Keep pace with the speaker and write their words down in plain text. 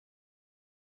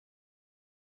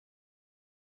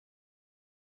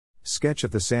Sketch of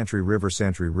the Santry River.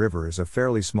 Santry River is a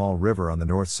fairly small river on the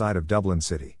north side of Dublin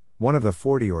City, one of the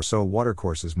 40 or so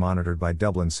watercourses monitored by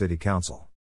Dublin City Council.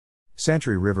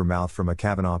 Santry River mouth from a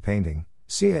Kavanagh painting,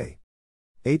 ca.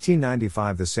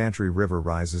 1895. The Santry River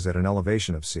rises at an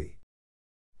elevation of c.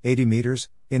 80 meters,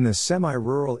 in the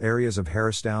semi-rural areas of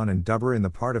Harristown and Dubber in the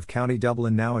part of County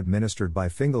Dublin now administered by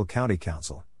Fingal County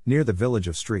Council, near the village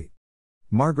of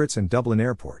Margaret's and Dublin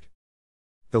Airport.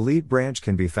 The lead branch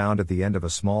can be found at the end of a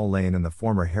small lane in the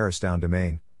former Harristown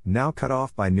Demesne, now cut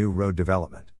off by new road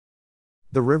development.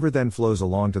 The river then flows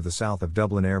along to the south of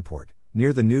Dublin Airport,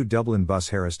 near the new Dublin Bus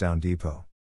Harristown depot.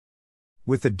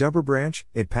 With the Dubber branch,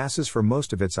 it passes for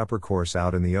most of its upper course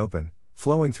out in the open,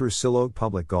 flowing through Culoige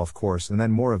Public Golf Course and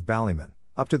then more of Ballymun.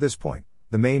 Up to this point,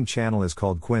 the main channel is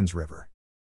called Quinns River.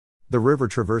 The river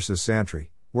traverses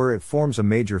Santry, where it forms a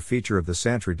major feature of the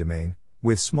Santry Demesne,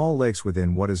 with small lakes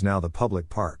within what is now the public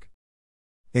park.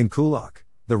 In Culock,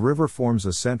 the river forms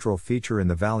a central feature in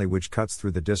the valley which cuts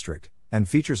through the district, and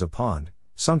features a pond,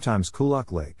 sometimes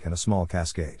Coolock Lake, and a small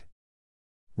cascade.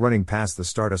 Running past the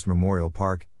Stardust Memorial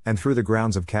Park, and through the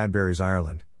grounds of Cadbury's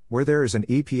Ireland, where there is an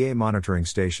EPA monitoring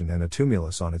station and a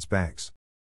tumulus on its banks.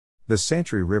 The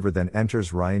Santry River then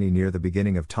enters Raheny near the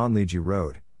beginning of Culoige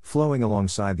Road, flowing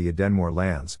alongside the Abhainn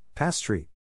lands, past St.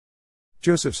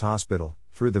 Joseph's Hospital,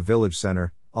 through the village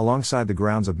centre, alongside the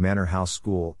grounds of Manor House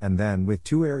School, and then with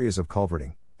two areas of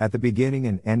culverting, at the beginning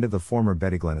and end of the former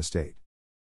Bettyglen estate.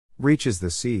 Reaches the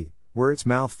sea, where its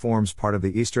mouth forms part of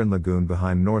the eastern lagoon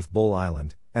behind North Bull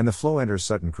Island, and the flow enters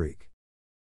Sutton Creek.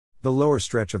 The lower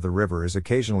stretch of the river is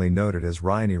occasionally noted as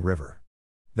Raheny River.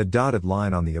 The dotted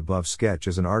line on the above sketch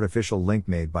is an artificial link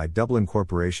made by Dublin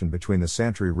Corporation between the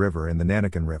Santry River and the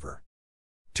Nanakan River,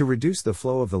 to reduce the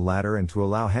flow of the latter and to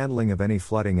allow handling of any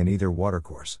flooding in either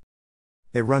watercourse.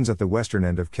 It runs at the western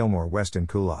end of Kilmore West in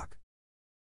Coolock.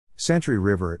 Santry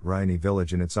River at Raheny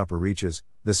village in its upper reaches,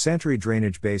 the Santry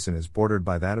drainage basin is bordered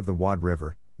by that of the Wad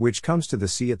River, which comes to the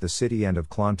sea at the city end of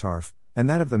Clontarf, and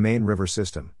that of the main river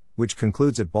system, which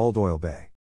concludes at Baldoyle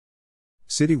Bay.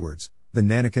 Citywards, the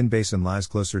Nanakan Basin lies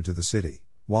closer to the city,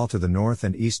 while to the north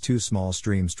and east two small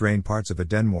streams drain parts of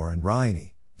Abhainn and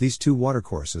Raheny. These two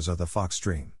watercourses are the Fox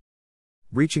Stream,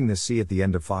 reaching the sea at the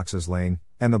end of Fox's Lane,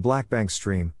 and the Blackbank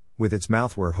Stream, with its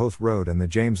mouth where Hoath Road and the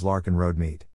James Larkin Road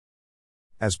meet.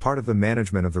 As part of the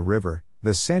management of the river,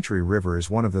 the Santry River is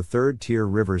one of the third-tier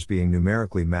rivers being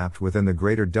numerically mapped within the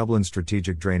Greater Dublin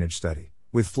Strategic Drainage Study,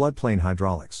 with floodplain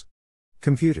hydraulics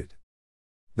computed.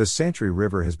 The Santry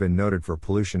River has been noted for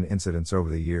pollution incidents over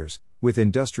the years, with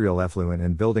industrial effluent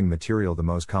and building material the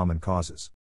most common causes.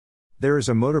 There is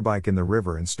a motorbike in the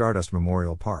river in Stardust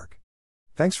Memorial Park.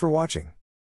 Thanks for watching.